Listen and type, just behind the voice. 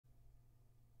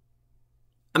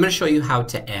I'm going to show you how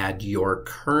to add your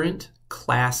current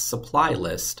class supply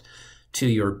list to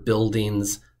your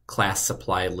building's class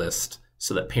supply list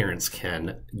so that parents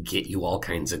can get you all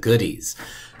kinds of goodies.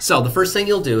 So the first thing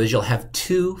you'll do is you'll have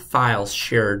two files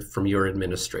shared from your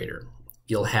administrator.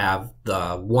 You'll have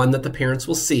the one that the parents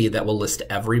will see that will list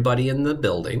everybody in the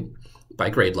building by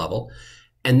grade level,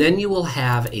 and then you will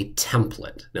have a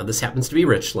template. Now this happens to be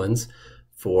Richland's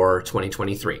for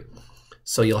 2023.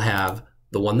 So you'll have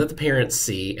the one that the parents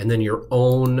see and then your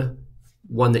own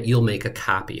one that you'll make a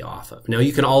copy off of. Now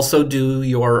you can also do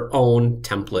your own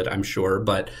template, I'm sure,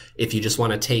 but if you just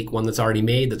want to take one that's already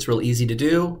made that's real easy to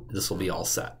do, this will be all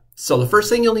set. So the first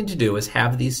thing you'll need to do is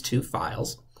have these two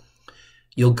files.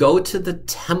 You'll go to the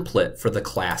template for the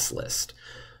class list.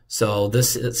 So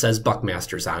this, it says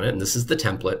Buckmasters on it, and this is the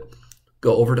template.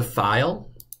 Go over to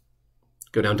File,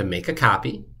 go down to Make a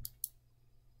Copy,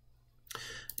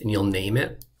 and you'll name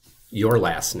it your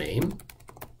last name.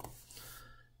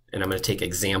 And I'm going to take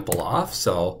example off,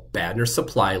 so Badiner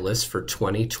supply list for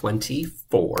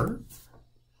 2024.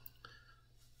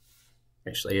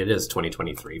 Actually, it is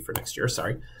 2023 for next year,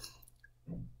 sorry.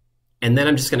 And then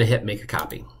I'm just going to hit Make a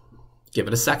Copy. Give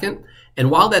it a second. And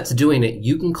while that's doing it,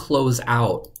 you can close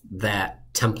out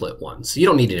that template one. So you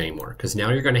don't need it anymore because now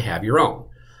you're going to have your own.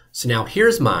 So now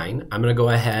here's mine. I'm going to go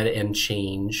ahead and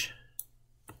change.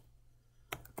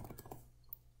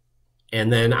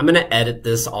 And then I'm going to edit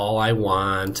this all I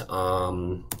want.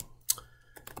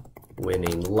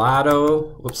 Winning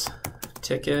lotto, whoops,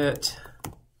 ticket.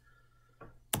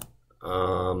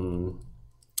 And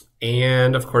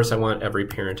of course I want every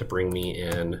parent to bring me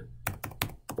in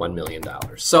 $1 million.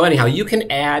 So anyhow, you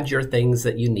can add your things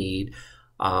that you need.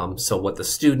 So what the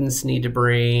students need to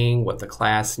bring, what the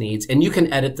class needs, and you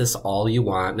can edit this all you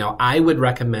want. Now I would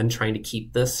recommend trying to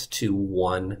keep this to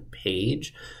one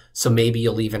page. So maybe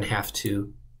you'll even have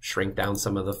to shrink down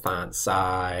some of the font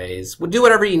size. We'll do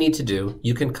whatever you need to do.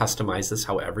 You can customize this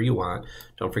however you want.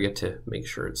 Don't forget to make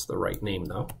sure it's the right name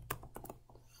though.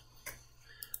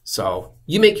 So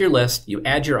you make your list, you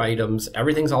add your items,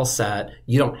 everything's all set.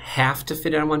 You don't have to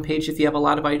fit it on one page if you have a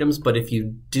lot of items, but if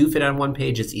you do fit on one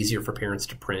page, it's easier for parents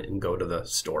to print and go to the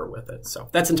store with it. So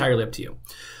that's entirely up to you.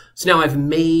 So now I've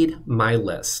made my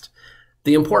list.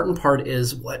 The important part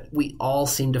is what we all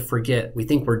seem to forget. We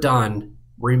think we're done.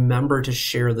 Remember to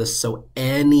share this so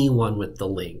anyone with the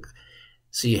link.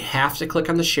 So you have to click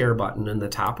on the share button in the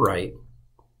top right,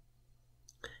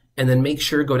 and then make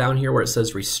sure go down here where it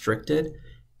says restricted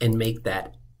and make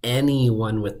that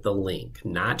anyone with the link,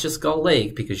 not just Gull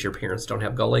Lake because your parents don't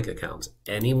have Gull Lake accounts,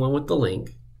 anyone with the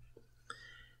link.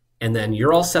 And then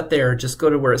you're all set there. Just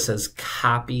go to where it says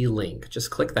copy link.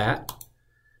 Just click that.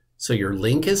 So your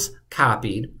link is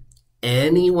copied.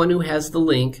 Anyone who has the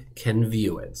link can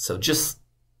view it. So just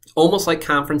almost like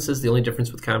conferences, the only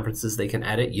difference with conferences, they can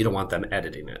edit. You don't want them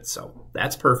editing it. So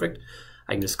that's perfect.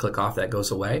 I can just click off, that goes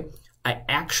away. I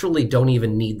actually don't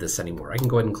even need this anymore. I can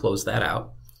go ahead and close that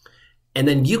out. And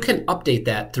then you can update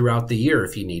that throughout the year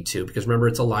if you need to, because remember,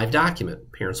 it's a live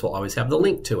document. Parents will always have the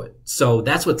link to it. So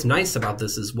that's what's nice about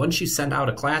this is once you send out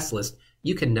a class list,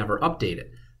 you can never update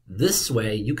it. This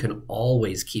way, you can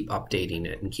always keep updating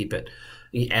it and keep it,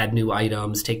 you add new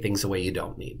items, take things away you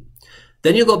don't need.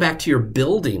 Then you go back to your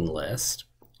building list,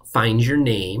 find your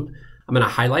name. I'm going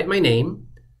to highlight my name.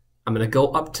 I'm going to go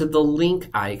up to the link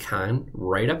icon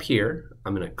right up here.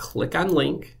 I'm going to click on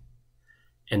link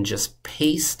and just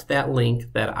paste that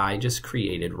link that I just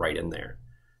created right in there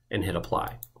and hit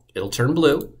apply. It'll turn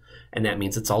blue, and that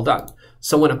means it's all done.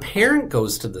 So when a parent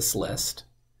goes to this list,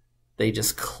 they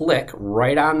just click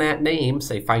right on that name,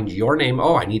 say find your name.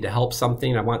 Oh, I need to help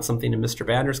something. I want something in Mr.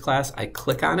 Badiner's class. I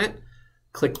click on it,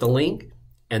 click the link,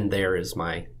 and there is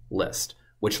my list,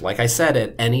 which like I said,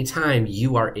 at any time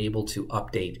you are able to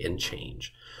update and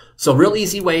change. So real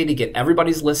easy way to get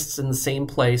everybody's lists in the same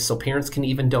place so parents can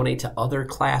even donate to other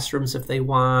classrooms if they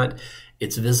want.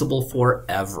 It's visible for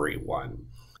everyone.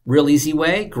 Real easy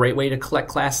way, great way to collect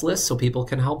class lists so people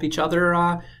can help each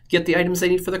other get the items they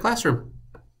need for their classroom.